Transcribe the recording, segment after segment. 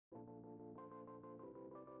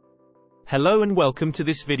Hello and welcome to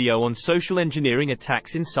this video on social engineering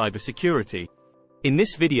attacks in cybersecurity. In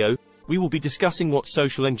this video, we will be discussing what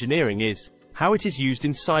social engineering is, how it is used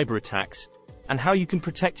in cyber attacks, and how you can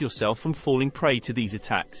protect yourself from falling prey to these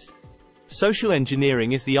attacks. Social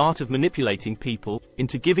engineering is the art of manipulating people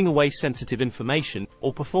into giving away sensitive information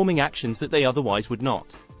or performing actions that they otherwise would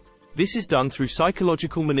not. This is done through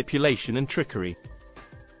psychological manipulation and trickery.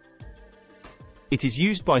 It is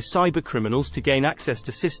used by cybercriminals to gain access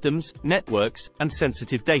to systems, networks, and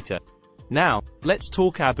sensitive data. Now, let's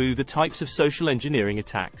talk about the types of social engineering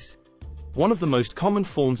attacks. One of the most common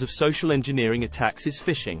forms of social engineering attacks is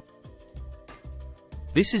phishing.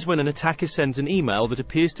 This is when an attacker sends an email that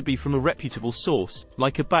appears to be from a reputable source,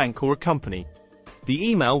 like a bank or a company. The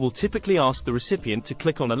email will typically ask the recipient to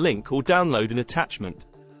click on a link or download an attachment.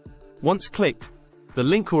 Once clicked, the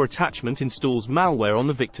link or attachment installs malware on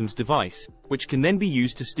the victim's device, which can then be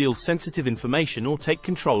used to steal sensitive information or take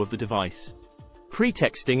control of the device.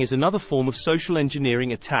 Pretexting is another form of social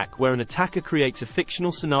engineering attack where an attacker creates a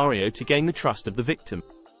fictional scenario to gain the trust of the victim.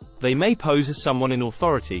 They may pose as someone in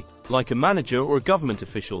authority, like a manager or a government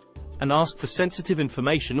official, and ask for sensitive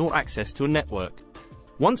information or access to a network.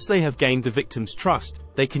 Once they have gained the victim's trust,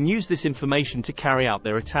 they can use this information to carry out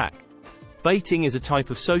their attack. Baiting is a type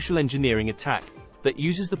of social engineering attack that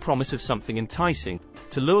uses the promise of something enticing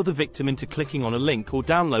to lure the victim into clicking on a link or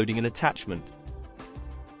downloading an attachment.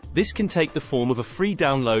 This can take the form of a free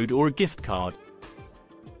download or a gift card.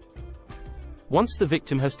 Once the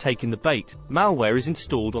victim has taken the bait, malware is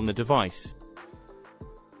installed on the device.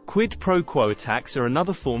 Quid pro quo attacks are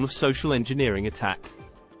another form of social engineering attack.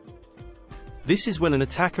 This is when an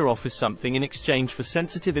attacker offers something in exchange for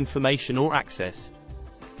sensitive information or access.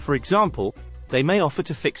 For example, they may offer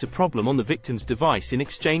to fix a problem on the victim's device in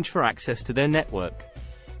exchange for access to their network.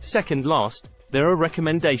 Second last, there are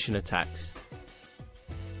recommendation attacks.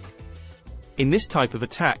 In this type of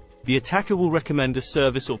attack, the attacker will recommend a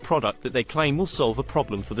service or product that they claim will solve a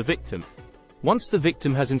problem for the victim. Once the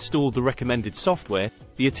victim has installed the recommended software,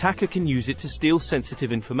 the attacker can use it to steal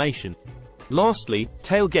sensitive information. Lastly,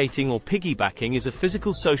 tailgating or piggybacking is a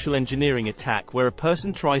physical social engineering attack where a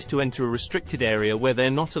person tries to enter a restricted area where they're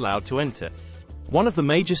not allowed to enter. One of the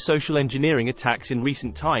major social engineering attacks in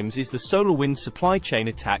recent times is the SolarWinds supply chain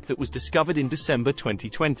attack that was discovered in December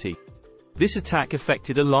 2020. This attack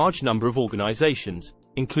affected a large number of organizations,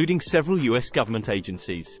 including several US government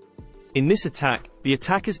agencies. In this attack, the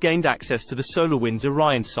attackers gained access to the SolarWinds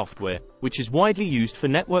Orion software, which is widely used for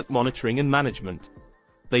network monitoring and management.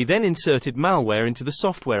 They then inserted malware into the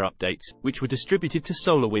software updates, which were distributed to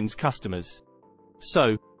SolarWinds customers.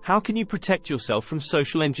 So, how can you protect yourself from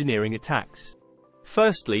social engineering attacks?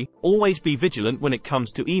 Firstly, always be vigilant when it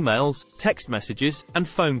comes to emails, text messages, and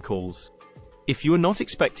phone calls. If you are not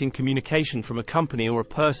expecting communication from a company or a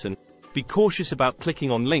person, be cautious about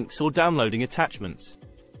clicking on links or downloading attachments.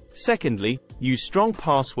 Secondly, use strong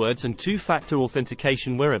passwords and two-factor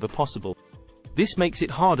authentication wherever possible. This makes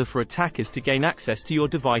it harder for attackers to gain access to your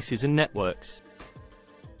devices and networks.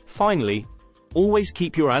 Finally, always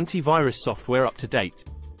keep your antivirus software up to date.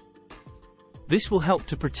 This will help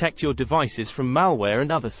to protect your devices from malware and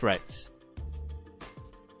other threats.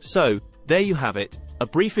 So, there you have it, a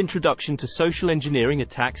brief introduction to social engineering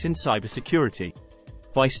attacks in cybersecurity.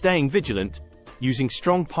 By staying vigilant, using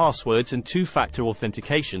strong passwords and two-factor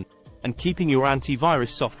authentication, and keeping your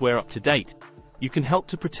antivirus software up to date, you can help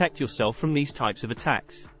to protect yourself from these types of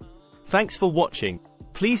attacks. Thanks for watching.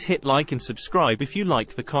 Please hit like and subscribe if you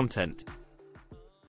liked the content.